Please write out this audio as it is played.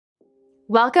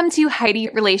Welcome to Heidi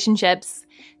Relationships.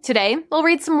 Today, we'll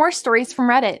read some more stories from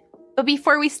Reddit. But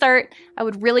before we start, I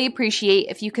would really appreciate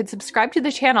if you could subscribe to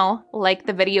the channel, like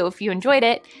the video if you enjoyed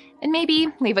it, and maybe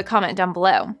leave a comment down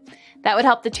below. That would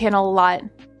help the channel a lot.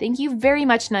 Thank you very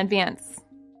much in advance.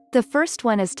 The first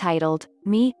one is titled,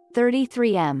 Me,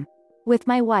 33M. With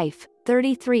my wife,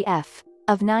 33F,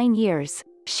 of 9 years,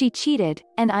 she cheated,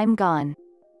 and I'm gone.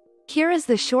 Here is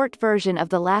the short version of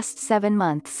the last 7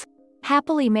 months.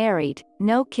 Happily married,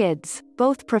 no kids,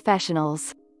 both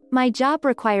professionals. My job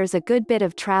requires a good bit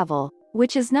of travel,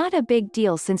 which is not a big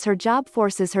deal since her job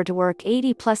forces her to work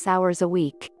 80+ hours a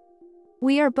week.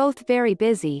 We are both very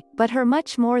busy, but her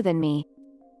much more than me.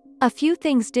 A few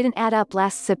things didn't add up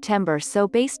last September, so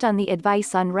based on the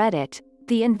advice on Reddit,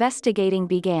 the investigating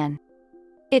began.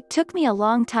 It took me a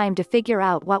long time to figure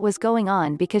out what was going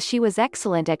on because she was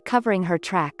excellent at covering her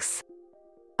tracks.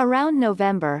 Around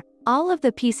November, all of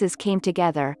the pieces came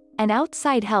together, and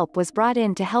outside help was brought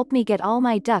in to help me get all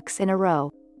my ducks in a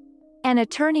row. An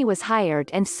attorney was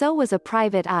hired and so was a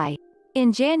private eye.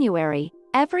 In January,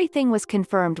 everything was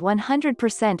confirmed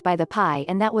 100% by the PI,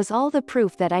 and that was all the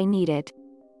proof that I needed.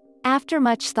 After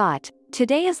much thought,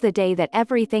 today is the day that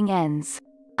everything ends.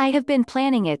 I have been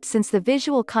planning it since the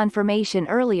visual confirmation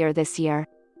earlier this year.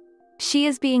 She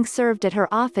is being served at her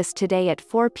office today at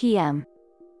 4 p.m.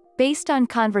 Based on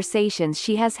conversations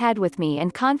she has had with me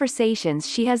and conversations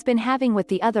she has been having with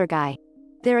the other guy,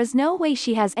 there is no way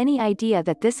she has any idea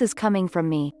that this is coming from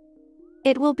me.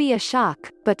 It will be a shock,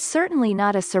 but certainly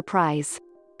not a surprise.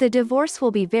 The divorce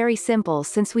will be very simple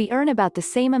since we earn about the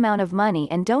same amount of money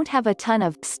and don't have a ton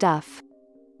of stuff.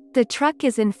 The truck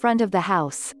is in front of the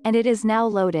house, and it is now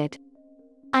loaded.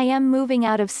 I am moving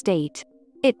out of state.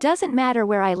 It doesn't matter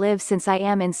where I live since I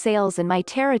am in sales and my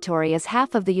territory is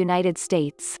half of the United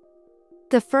States.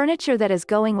 The furniture that is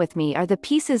going with me are the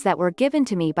pieces that were given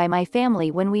to me by my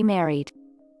family when we married.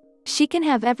 She can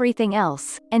have everything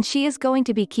else, and she is going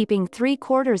to be keeping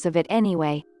 3/4 of it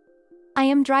anyway. I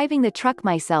am driving the truck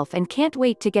myself and can't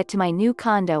wait to get to my new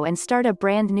condo and start a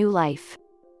brand new life.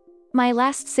 My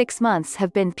last 6 months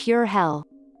have been pure hell.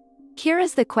 Here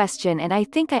is the question, and I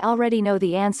think I already know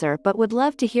the answer but would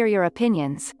love to hear your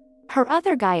opinions. Her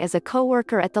other guy is a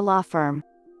co-worker at the law firm.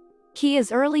 He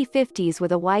is early 50s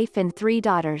with a wife and 3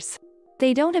 daughters.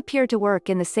 They don't appear to work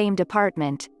in the same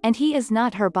department, and he is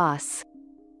not her boss.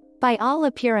 By all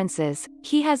appearances,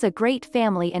 he has a great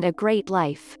family and a great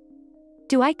life.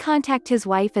 Do I contact his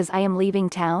wife as I am leaving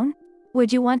town?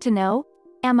 Would you want to know?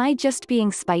 Am I just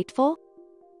being spiteful?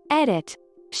 Edit.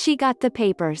 She got the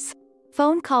papers.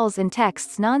 Phone calls and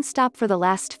texts non-stop for the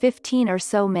last 15 or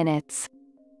so minutes.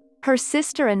 Her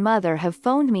sister and mother have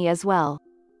phoned me as well.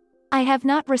 I have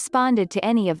not responded to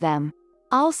any of them.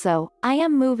 Also, I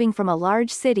am moving from a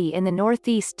large city in the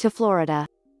Northeast to Florida.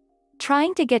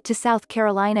 Trying to get to South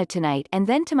Carolina tonight and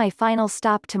then to my final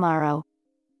stop tomorrow.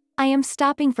 I am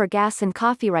stopping for gas and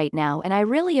coffee right now, and I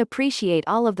really appreciate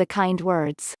all of the kind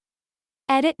words.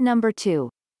 Edit number 2.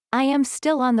 I am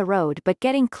still on the road but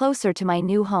getting closer to my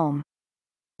new home.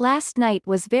 Last night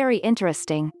was very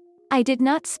interesting. I did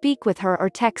not speak with her or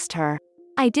text her.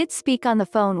 I did speak on the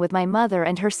phone with my mother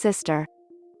and her sister.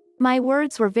 My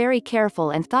words were very careful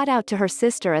and thought out to her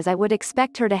sister, as I would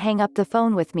expect her to hang up the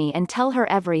phone with me and tell her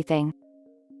everything.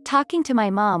 Talking to my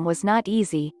mom was not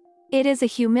easy. It is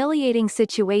a humiliating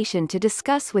situation to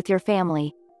discuss with your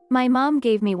family. My mom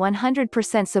gave me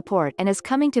 100% support and is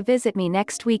coming to visit me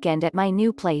next weekend at my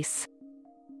new place.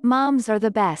 Moms are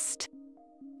the best.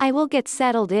 I will get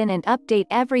settled in and update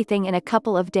everything in a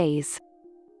couple of days.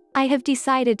 I have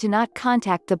decided to not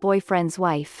contact the boyfriend's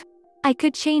wife. I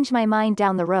could change my mind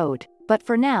down the road, but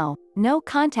for now, no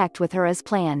contact with her as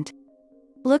planned.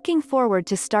 Looking forward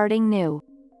to starting new.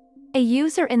 A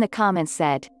user in the comments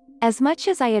said, as much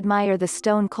as I admire the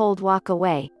stone cold walk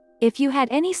away, if you had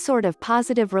any sort of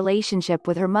positive relationship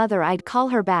with her mother, I'd call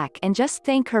her back and just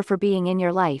thank her for being in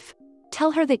your life.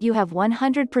 Tell her that you have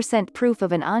 100% proof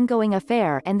of an ongoing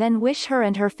affair and then wish her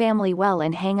and her family well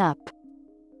and hang up.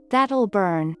 That'll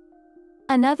burn.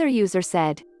 Another user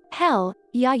said, hell,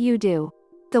 yeah you do.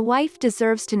 The wife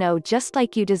deserves to know, just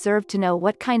like you deserve to know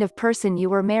what kind of person you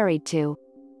were married to.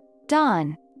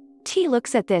 Dawn. T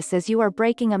looks at this as you are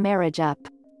breaking a marriage up.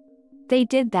 They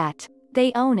did that.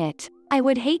 They own it. I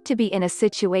would hate to be in a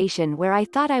situation where I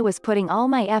thought I was putting all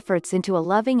my efforts into a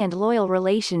loving and loyal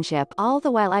relationship, all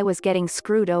the while I was getting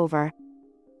screwed over.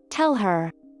 Tell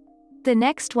her. The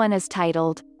next one is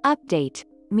titled, Update,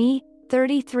 Me,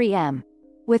 33M.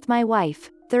 With my wife,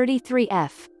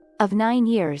 33F, of 9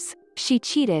 years, she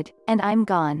cheated, and I'm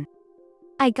gone.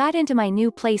 I got into my new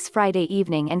place Friday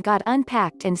evening and got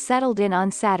unpacked and settled in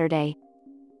on Saturday.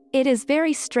 It is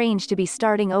very strange to be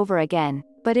starting over again,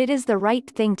 but it is the right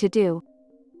thing to do.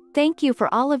 Thank you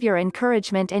for all of your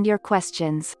encouragement and your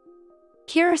questions.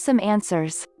 Here are some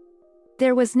answers.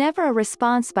 There was never a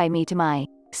response by me to my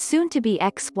soon-to-be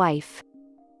ex-wife.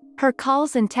 Her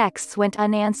calls and texts went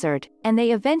unanswered, and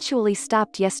they eventually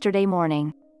stopped yesterday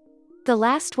morning. The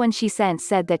last one she sent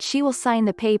said that she will sign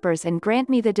the papers and grant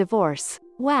me the divorce.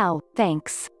 Wow,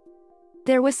 thanks.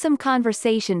 There was some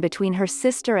conversation between her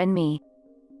sister and me.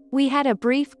 We had a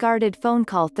brief guarded phone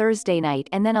call Thursday night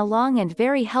and then a long and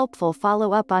very helpful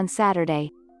follow-up on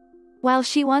Saturday. While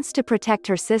she wants to protect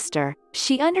her sister,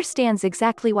 she understands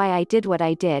exactly why I did what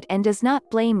I did and does not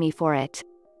blame me for it.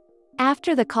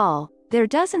 After the call, there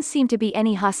doesn't seem to be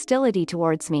any hostility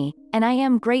towards me, and I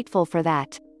am grateful for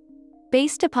that.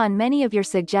 Based upon many of your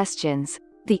suggestions,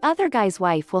 the other guy's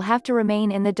wife will have to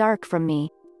remain in the dark from me.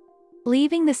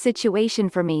 Leaving the situation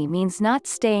for me means not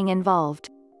staying involved.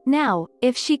 Now,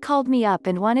 if she called me up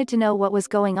and wanted to know what was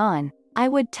going on, I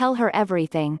would tell her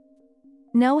everything.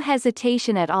 No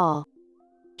hesitation at all.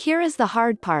 Here is the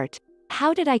hard part.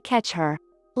 How did I catch her?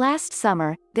 Last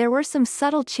summer, there were some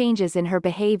subtle changes in her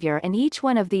behavior, and each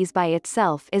one of these by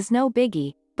itself is no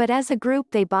biggie, but as a group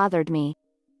they bothered me.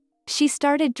 She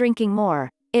started drinking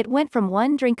more. It went from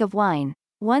 1 drink of wine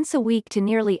once a week to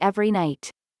nearly every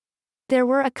night. There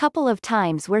were a couple of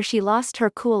times where she lost her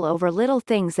cool over little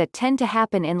things that tend to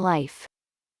happen in life.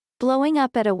 Blowing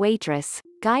up at a waitress,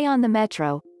 guy on the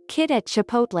metro, kid at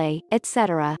Chipotle,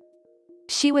 etc.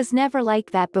 She was never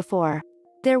like that before.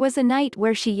 There was a night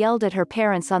where she yelled at her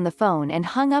parents on the phone and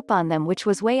hung up on them, which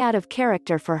was way out of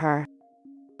character for her.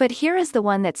 But here is the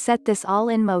one that set this all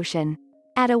in motion.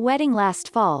 At a wedding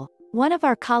last fall, one of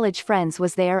our college friends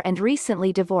was there and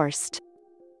recently divorced.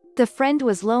 The friend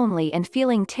was lonely and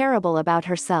feeling terrible about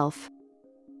herself.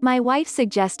 My wife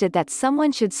suggested that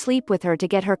someone should sleep with her to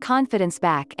get her confidence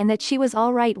back and that she was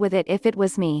all right with it if it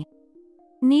was me.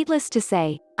 Needless to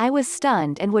say, I was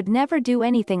stunned and would never do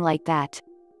anything like that.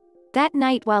 That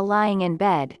night while lying in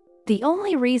bed, the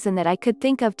only reason that I could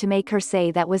think of to make her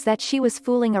say that was that she was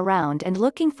fooling around and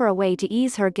looking for a way to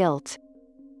ease her guilt.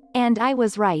 And I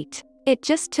was right. It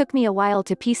just took me a while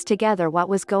to piece together what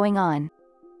was going on.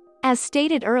 As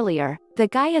stated earlier, the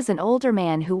guy is an older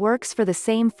man who works for the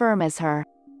same firm as her.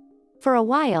 For a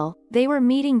while, they were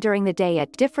meeting during the day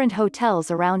at different hotels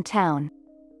around town.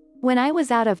 When I was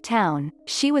out of town,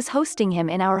 she was hosting him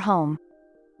in our home.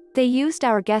 They used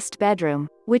our guest bedroom,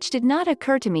 which did not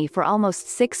occur to me for almost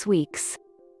 6 weeks.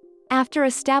 After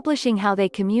establishing how they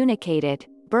communicated,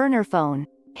 burner phone,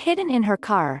 hidden in her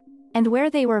car, and where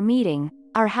they were meeting,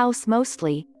 our house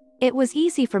mostly, it was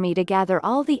easy for me to gather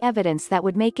all the evidence that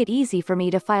would make it easy for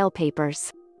me to file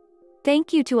papers.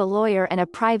 Thank you to a lawyer and a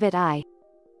private eye.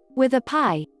 With a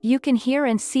PI, you can hear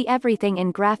and see everything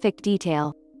in graphic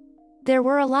detail. There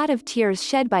were a lot of tears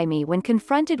shed by me when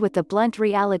confronted with the blunt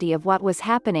reality of what was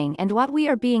happening and what we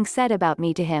are being said about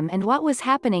me to him and what was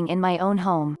happening in my own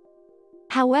home.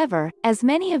 However, as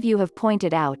many of you have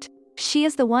pointed out, she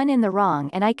is the one in the wrong,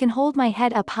 and I can hold my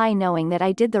head up high knowing that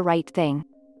I did the right thing.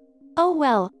 Oh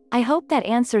well, I hope that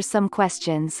answers some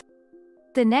questions.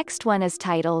 The next one is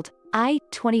titled, I,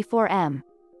 24M.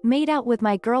 Made out with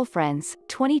my girlfriend's,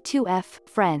 22F,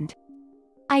 friend.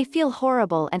 I feel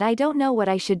horrible and I don't know what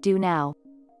I should do now.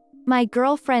 My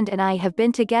girlfriend and I have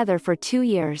been together for 2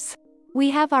 years.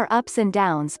 We have our ups and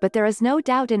downs, but there is no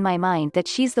doubt in my mind that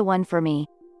she's the one for me.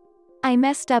 I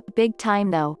messed up big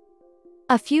time though.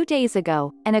 A few days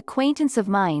ago, an acquaintance of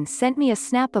mine sent me a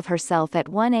snap of herself at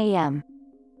 1 a.m.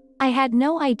 I had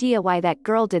no idea why that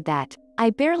girl did that. I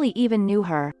barely even knew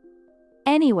her.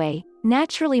 Anyway,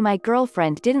 naturally my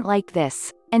girlfriend didn't like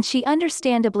this, and she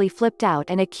understandably flipped out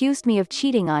and accused me of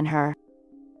cheating on her.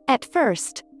 At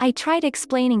first, I tried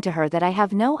explaining to her that I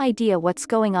have no idea what's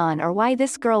going on or why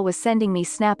this girl was sending me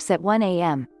snaps at 1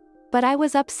 a.m. But I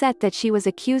was upset that she was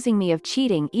accusing me of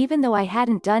cheating even though I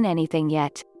hadn't done anything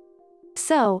yet.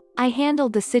 So, I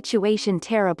handled the situation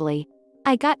terribly.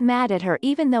 I got mad at her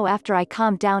even though after I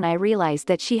calmed down I realized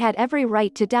that she had every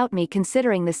right to doubt me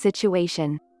considering the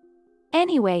situation.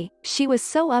 Anyway, she was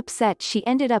so upset she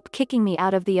ended up kicking me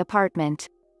out of the apartment.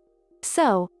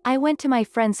 So, I went to my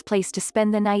friend's place to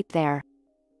spend the night there.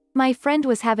 My friend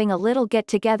was having a little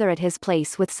get-together at his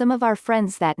place with some of our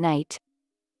friends that night.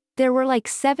 There were like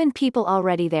 7 people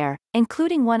already there,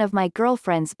 including one of my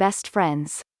girlfriend's best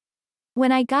friends.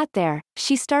 When I got there,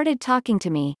 she started talking to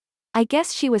me. I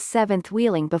guess she was 7th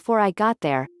wheeling before I got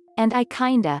there, and I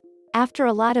kinda, after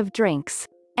a lot of drinks,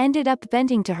 ended up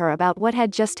venting to her about what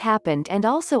had just happened and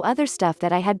also other stuff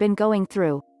that I had been going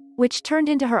through, which turned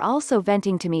into her also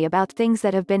venting to me about things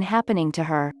that have been happening to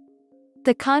her.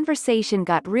 The conversation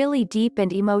got really deep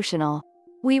and emotional.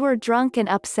 We were drunk and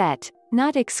upset,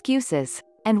 not excuses,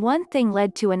 and one thing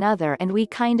led to another and we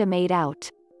kinda made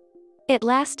out. It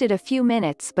lasted a few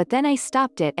minutes but then I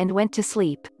stopped it and went to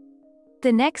sleep.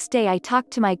 The next day I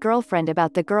talked to my girlfriend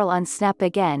about the girl on Snap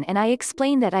again and I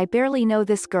explained that I barely know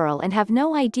this girl and have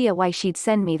no idea why she'd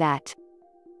send me that.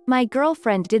 My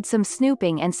girlfriend did some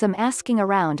snooping and some asking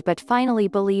around but finally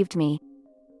believed me.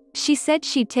 She said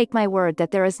she'd take my word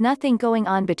that there is nothing going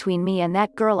on between me and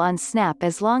that girl on Snap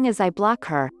as long as I block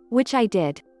her, which I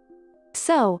did.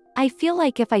 So, I feel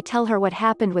like if I tell her what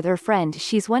happened with her friend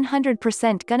she's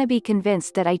 100% gonna be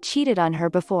convinced that I cheated on her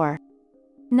before.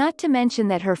 Not to mention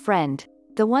that her friend,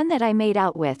 the one that I made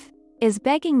out with, is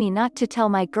begging me not to tell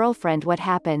my girlfriend what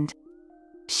happened.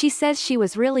 She says she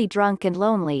was really drunk and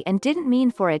lonely and didn't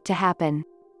mean for it to happen.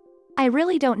 I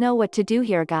really don't know what to do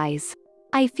here, guys.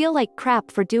 I feel like crap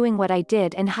for doing what I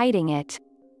did and hiding it.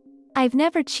 I've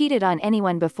never cheated on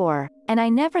anyone before, and I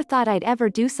never thought I'd ever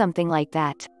do something like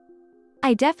that.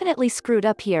 I definitely screwed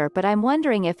up here, but I'm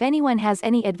wondering if anyone has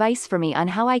any advice for me on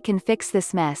how I can fix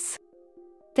this mess.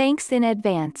 Thanks in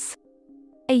advance.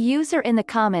 A user in the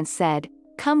comments said,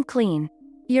 "Come clean.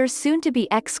 Your soon-to-be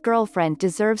ex-girlfriend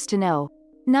deserves to know.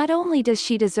 Not only does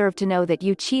she deserve to know that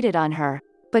you cheated on her,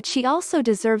 but she also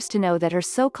deserves to know that her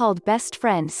so-called best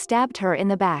friend stabbed her in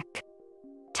the back.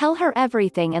 Tell her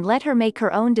everything and let her make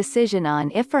her own decision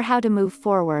on if or how to move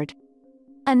forward."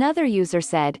 Another user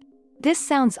said, "This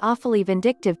sounds awfully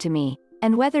vindictive to me,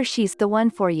 and whether she's the one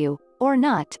for you, or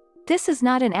not, this is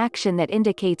not an action that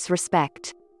indicates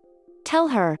respect. Tell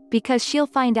her, because she'll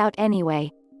find out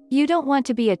anyway. You don't want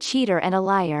to be a cheater and a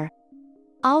liar.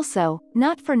 Also,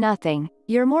 not for nothing,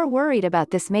 you're more worried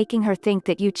about this making her think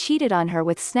that you cheated on her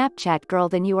with Snapchat girl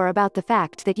than you are about the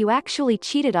fact that you actually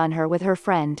cheated on her with her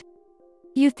friend.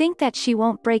 You think that she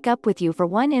won't break up with you for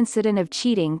one incident of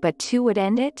cheating but two would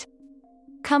end it?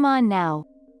 Come on now."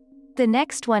 The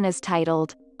next one is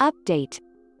titled, Update.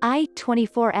 I,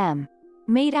 24M.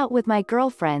 Made out with my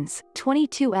girlfriend's,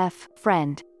 22F,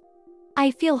 friend.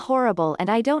 I feel horrible and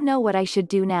I don't know what I should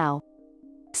do now.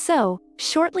 So,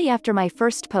 shortly after my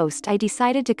first post I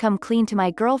decided to come clean to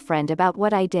my girlfriend about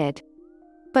what I did.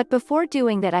 But before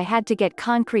doing that I had to get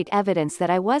concrete evidence that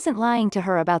I wasn't lying to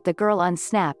her about the girl on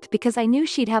Snap because I knew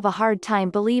she'd have a hard time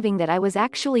believing that I was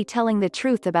actually telling the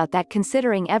truth about that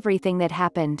considering everything that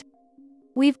happened.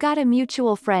 We've got a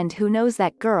mutual friend who knows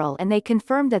that girl and they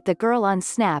confirmed that the girl on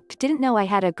Snap didn't know I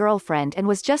had a girlfriend and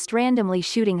was just randomly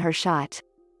shooting her shot.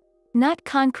 Not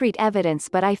concrete evidence,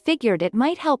 but I figured it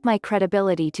might help my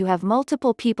credibility to have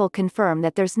multiple people confirm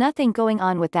that there's nothing going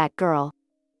on with that girl.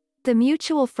 The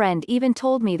mutual friend even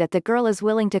told me that the girl is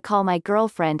willing to call my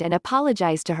girlfriend and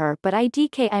apologize to her, but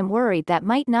I'm worried that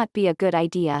might not be a good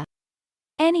idea.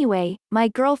 Anyway, my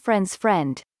girlfriend's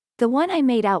friend, the one I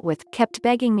made out with, kept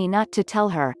begging me not to tell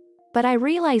her, but I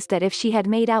realized that if she had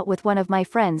made out with one of my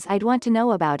friends I'd want to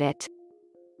know about it.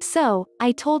 So,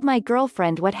 I told my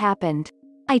girlfriend what happened.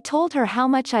 I told her how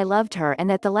much I loved her and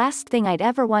that the last thing I'd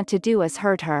ever want to do is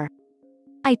hurt her.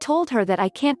 I told her that I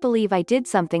can't believe I did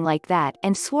something like that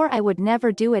and swore I would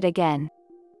never do it again.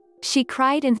 She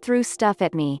cried and threw stuff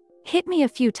at me, hit me a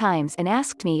few times and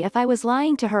asked me if I was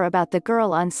lying to her about the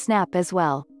girl on Snap as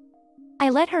well. I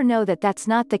let her know that that's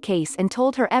not the case and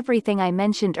told her everything I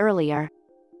mentioned earlier.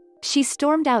 She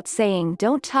stormed out saying,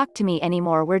 "Don't talk to me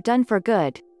anymore, we're done for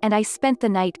good," and I spent the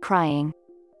night crying.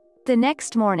 The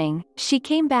next morning, she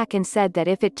came back and said that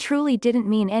if it truly didn't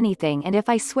mean anything and if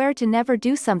I swear to never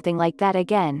do something like that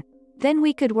again, then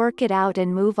we could work it out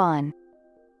and move on.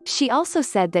 She also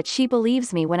said that she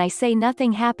believes me when I say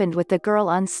nothing happened with the girl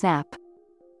on Snap.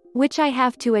 Which I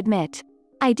have to admit,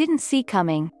 I didn't see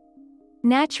coming.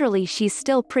 Naturally she's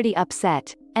still pretty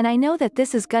upset, and I know that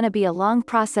this is gonna be a long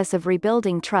process of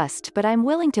rebuilding trust, but I'm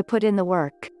willing to put in the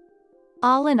work.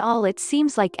 All in all, it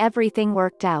seems like everything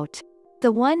worked out.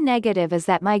 The one negative is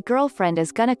that my girlfriend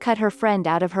is gonna cut her friend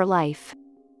out of her life.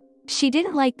 She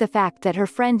didn't like the fact that her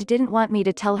friend didn't want me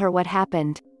to tell her what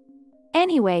happened.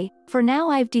 Anyway, for now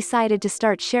I've decided to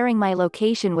start sharing my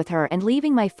location with her and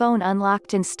leaving my phone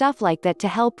unlocked and stuff like that to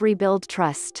help rebuild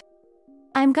trust.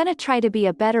 I'm gonna try to be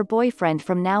a better boyfriend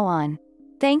from now on.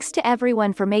 Thanks to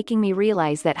everyone for making me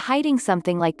realize that hiding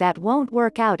something like that won't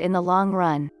work out in the long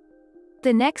run.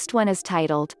 The next one is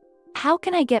titled, How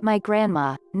Can I Get My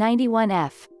Grandma,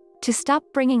 91F, to Stop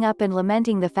Bringing Up and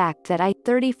Lamenting the Fact That I,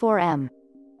 34M,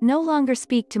 No Longer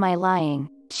Speak to My Lying,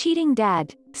 Cheating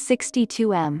Dad,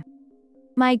 62M.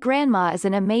 My grandma is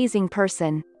an amazing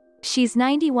person. She's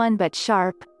 91 but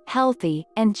sharp, healthy,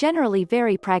 and generally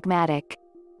very pragmatic.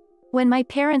 When my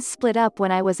parents split up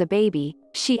when I was a baby,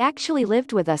 She actually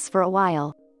lived with us for a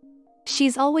while.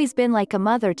 She's always been like a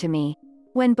mother to me.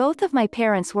 When both of my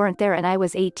parents weren't there and I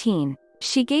was 18,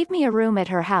 she gave me a room at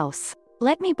her house,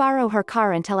 let me borrow her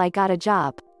car until I got a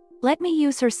job, let me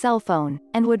use her cell phone,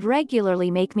 and would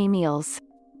regularly make me meals.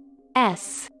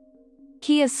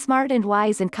 He is smart and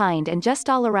wise and kind and just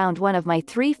all around one of my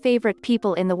 3 favorite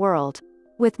people in the world,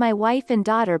 with my wife and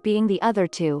daughter being the other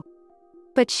 2.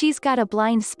 But she's got a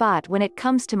blind spot when it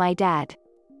comes to my dad.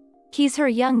 He's her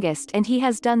youngest and he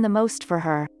has done the most for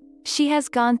her. She has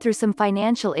gone through some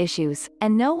financial issues,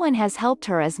 and no one has helped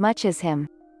her as much as him.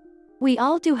 We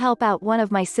all do help out. One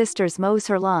of my sisters mows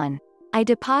her lawn. I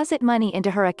deposit money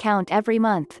into her account every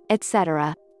month,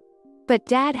 etc. But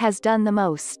Dad has done the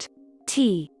most.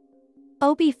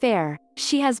 Oh, be fair,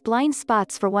 she has blind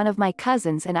spots for one of my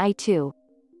cousins and I too.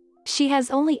 She has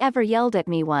only ever yelled at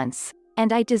me once,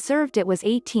 and I deserved it. Was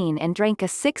 18 and drank a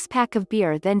 6-pack of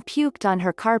beer, then puked on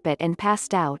her carpet and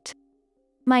passed out.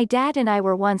 My dad and I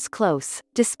were once close,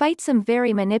 despite some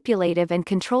very manipulative and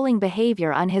controlling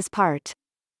behavior on his part.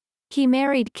 He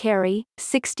married Carrie,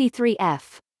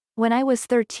 63F, when I was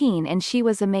 13 and she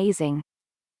was amazing.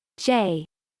 A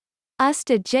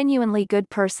genuinely good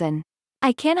person.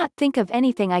 I cannot think of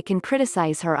anything I can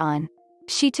criticize her on.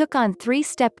 She took on 3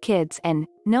 stepkids and,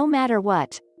 no matter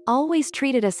what, always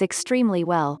treated us extremely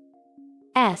well.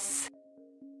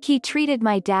 He treated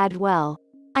my dad well.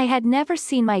 I had never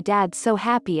seen my dad so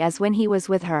happy as when he was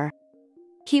with her.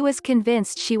 He was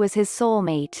convinced she was his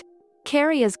soulmate.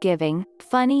 Carrie is giving,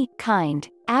 funny, kind,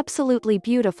 absolutely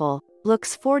beautiful,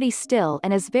 looks 40 still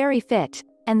and is very fit,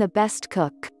 and the best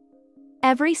cook.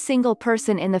 Every single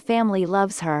person in the family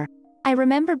loves her. I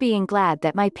remember being glad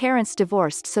that my parents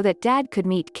divorced so that Dad could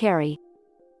meet Carrie.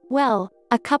 Well,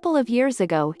 a couple of years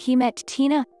ago he met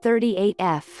Tina,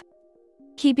 38F.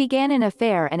 He began an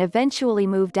affair and eventually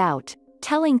moved out,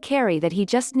 telling Carrie that he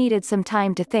just needed some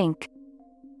time to think.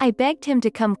 I begged him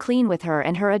to come clean with her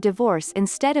and her a divorce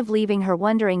instead of leaving her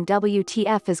wondering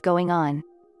WTF is going on.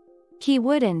 He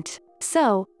wouldn't.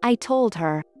 So, I told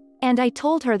her. And I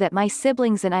told her that my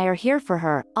siblings and I are here for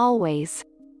her, always.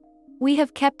 We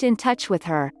have kept in touch with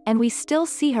her, and we still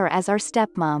see her as our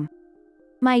stepmom.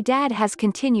 My dad has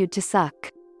continued to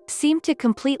suck. Seemed to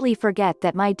completely forget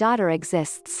that my daughter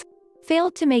exists.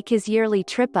 Failed to make his yearly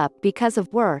trip up because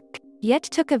of work, yet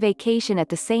took a vacation at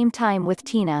the same time with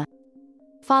Tina.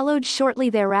 Followed shortly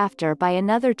thereafter by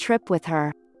another trip with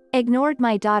her. Ignored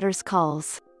my daughter's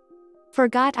calls.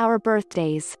 Forgot our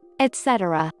birthdays,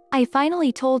 etc. I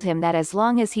finally told him that as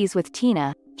long as he's with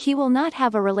Tina, he will not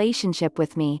have a relationship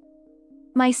with me.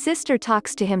 My sister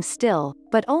talks to him still,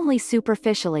 but only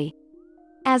superficially.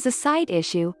 As a side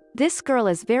issue, this girl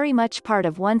is very much part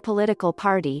of one political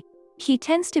party. He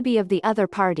tends to be of the other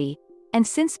party, and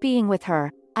since being with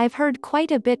her, I've heard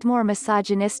quite a bit more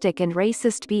misogynistic and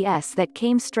racist BS that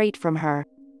came straight from her.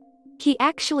 He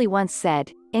actually once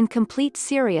said, in complete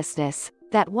seriousness,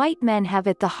 that white men have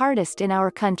it the hardest in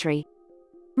our country.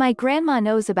 My grandma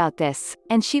knows about this,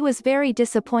 and she was very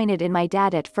disappointed in my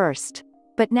dad at first.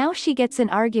 But now she gets in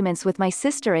arguments with my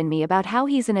sister and me about how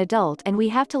he's an adult and we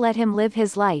have to let him live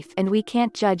his life and we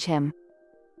can't judge him.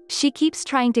 She keeps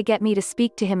trying to get me to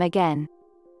speak to him again.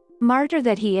 Martyr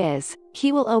that he is,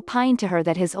 he will opine to her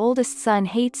that his oldest son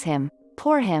hates him,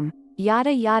 poor him,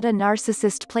 yada yada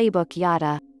narcissist playbook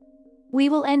yada. We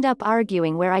will end up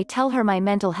arguing where I tell her my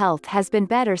mental health has been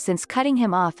better since cutting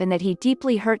him off and that he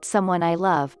deeply hurt someone I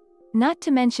love. Not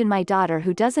to mention my daughter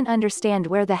who doesn't understand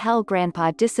where the hell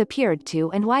Grandpa disappeared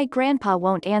to and why Grandpa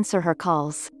won't answer her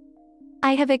calls.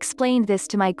 I have explained this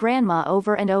to my grandma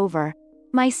over and over.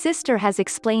 My sister has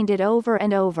explained it over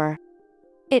and over.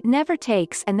 It never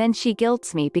takes and then she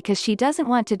guilts me because she doesn't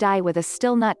want to die with us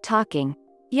still not talking.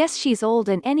 Yes, she's old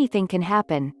and anything can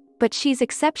happen, but she's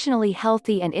exceptionally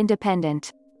healthy and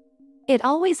independent. It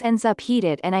always ends up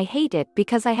heated and I hate it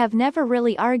because I have never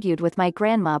really argued with my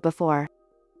grandma before.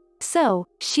 So,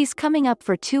 she's coming up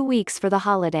for 2 weeks for the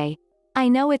holiday. I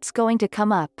know it's going to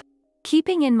come up.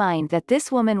 Keeping in mind that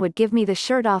this woman would give me the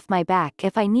shirt off my back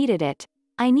if I needed it,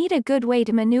 I need a good way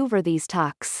to maneuver these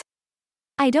talks.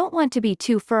 I don't want to be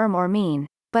too firm or mean,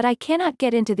 but I cannot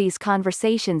get into these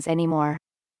conversations anymore.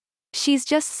 She's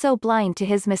just so blind to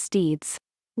his misdeeds.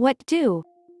 What do?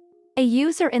 A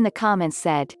user in the comments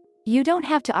said, "You don't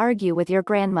have to argue with your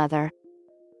grandmother.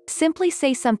 Simply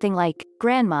say something like,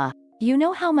 'Grandma, you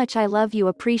know how much I love you,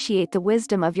 appreciate the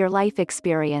wisdom of your life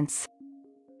experience.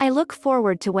 I look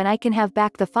forward to when I can have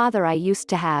back the father I used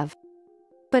to have.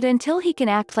 But until he can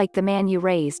act like the man you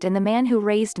raised and the man who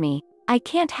raised me, I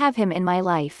can't have him in my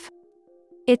life.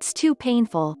 It's too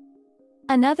painful.'"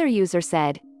 Another user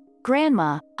said,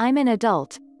 "Grandma, I'm an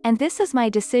adult, and this is my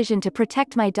decision to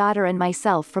protect my daughter and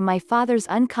myself from my father's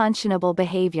unconscionable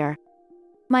behavior.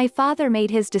 My father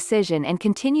made his decision and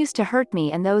continues to hurt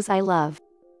me and those I love.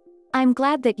 I'm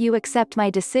glad that you accept my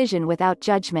decision without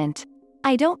judgment.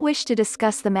 I don't wish to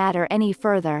discuss the matter any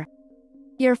further.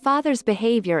 Your father's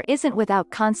behavior isn't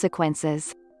without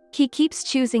consequences. He keeps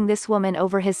choosing this woman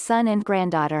over his son and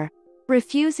granddaughter,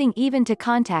 refusing even to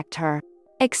contact her.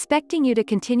 Expecting you to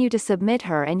continue to submit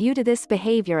her and you to this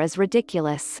behavior is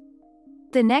ridiculous.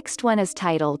 The next one is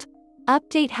titled,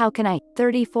 Update How Can I,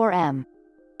 34M,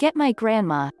 Get My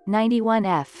Grandma,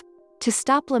 91F, to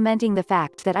stop lamenting the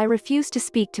fact that I refuse to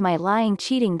speak to my lying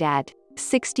cheating dad,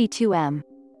 62M.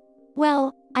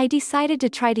 Well, I decided to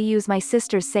try to use my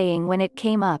sister's saying when it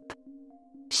came up.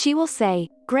 She will say,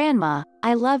 Grandma,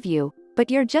 I love you, but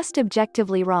you're just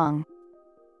objectively wrong.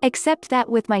 Except that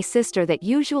with my sister that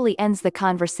usually ends the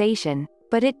conversation,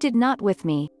 but it did not with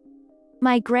me.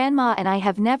 My grandma and I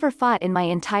have never fought in my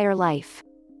entire life.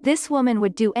 This woman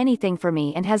would do anything for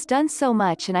me and has done so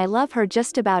much, and I love her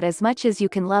just about as much as you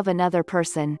can love another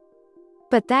person.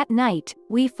 But that night,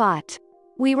 we fought.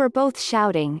 We were both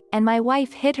shouting, and my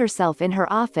wife hid herself in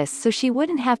her office so she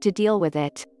wouldn't have to deal with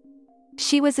it.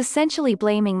 She was essentially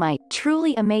blaming my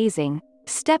truly amazing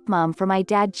stepmom for my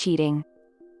dad cheating.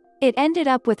 It ended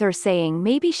up with her saying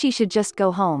maybe she should just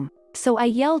go home, so I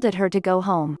yelled at her to go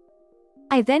home.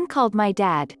 I then called my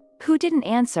dad, who didn't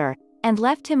answer, and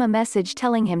left him a message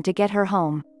telling him to get her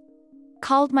home.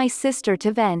 Called my sister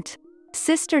to vent.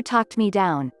 Sister talked me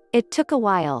down, it took a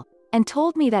while, and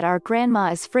told me that our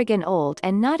grandma is friggin' old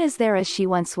and not as there as she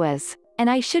once was, and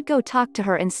I should go talk to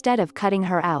her instead of cutting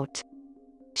her out.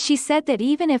 She said that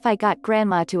even if I got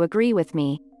grandma to agree with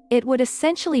me, it would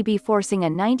essentially be forcing a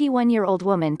 91-year-old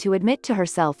woman to admit to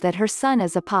herself that her son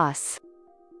is a poss.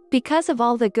 Because of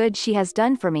all the good she has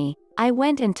done for me, I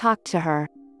went and talked to her.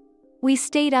 We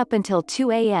stayed up until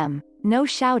 2 a.m., no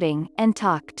shouting, and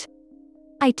talked.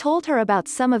 I told her about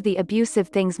some of the abusive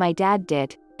things my dad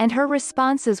did, and her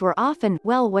responses were often,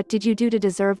 well, what did you do to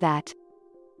deserve that?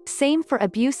 Same for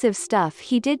abusive stuff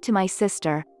he did to my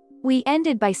sister. We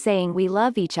ended by saying we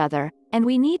love each other, and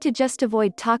we need to just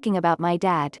avoid talking about my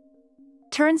dad.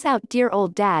 Turns out dear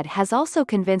old dad has also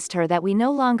convinced her that we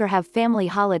no longer have family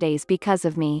holidays because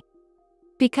of me.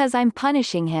 Because I'm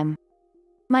punishing him.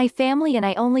 My family and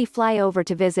I only fly over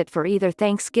to visit for either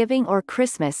Thanksgiving or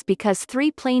Christmas because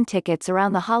 3 plane tickets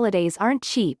around the holidays aren't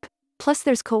cheap, plus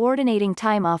there's coordinating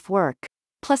time off work,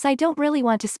 plus I don't really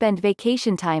want to spend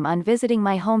vacation time on visiting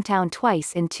my hometown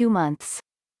twice in 2 months.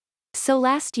 So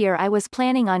last year I was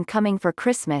planning on coming for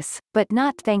Christmas, but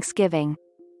not Thanksgiving.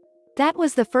 That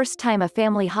was the first time a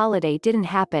family holiday didn't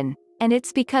happen, and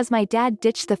it's because my dad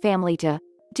ditched the family to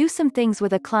do some things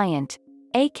with a client,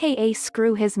 aka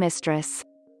screw his mistress.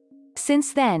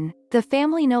 Since then, the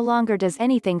family no longer does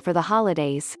anything for the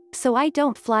holidays, so I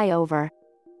don't fly over.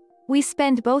 We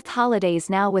spend both holidays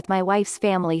now with my wife's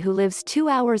family who lives 2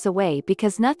 hours away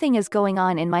because nothing is going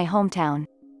on in my hometown.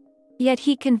 Yet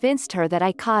he convinced her that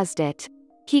I caused it.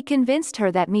 He convinced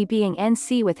her that me being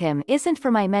NC with him isn't for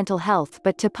my mental health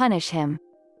but to punish him.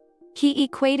 He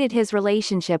equated his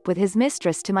relationship with his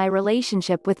mistress to my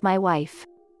relationship with my wife.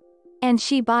 And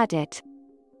she bought it.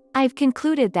 I've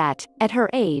concluded that, at her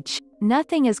age,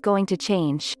 nothing is going to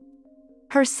change.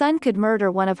 Her son could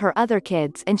murder one of her other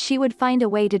kids and she would find a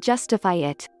way to justify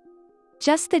it.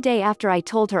 Just the day after I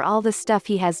told her all the stuff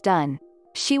he has done,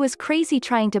 she was crazy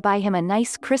trying to buy him a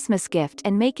nice Christmas gift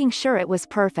and making sure it was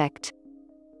perfect.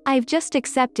 I've just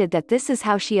accepted that this is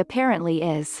how she apparently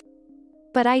is.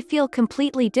 But I feel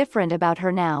completely different about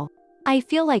her now. I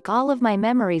feel like all of my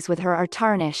memories with her are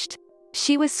tarnished.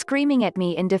 She was screaming at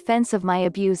me in defense of my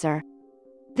abuser.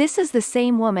 This is the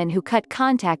same woman who cut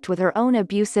contact with her own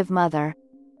abusive mother.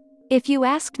 If you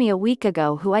asked me a week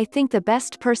ago who I think the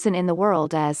best person in the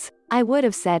world is, I would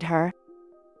have said her.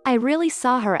 I really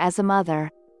saw her as a mother.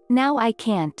 Now I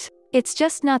can't. It's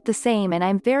just not the same and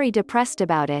I'm very depressed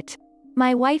about it.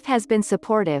 My wife has been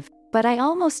supportive, but I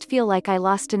almost feel like I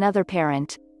lost another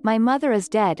parent. My mother is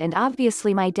dead and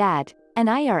obviously my dad, and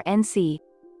I are NC.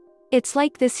 It's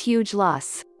like this huge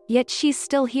loss, yet she's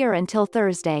still here until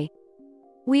Thursday.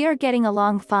 We are getting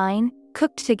along fine,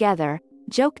 cooked together,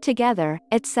 joked together,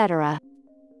 etc.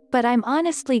 But I'm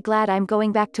honestly glad I'm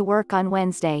going back to work on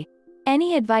Wednesday.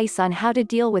 Any advice on how to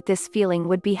deal with this feeling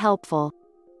would be helpful.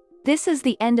 This is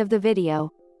the end of the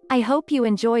video. I hope you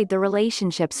enjoyed the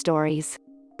relationship stories.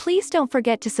 Please don't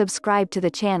forget to subscribe to the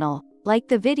channel, like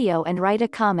the video and write a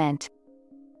comment.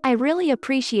 I really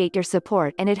appreciate your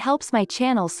support and it helps my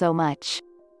channel so much.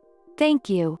 Thank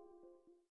you.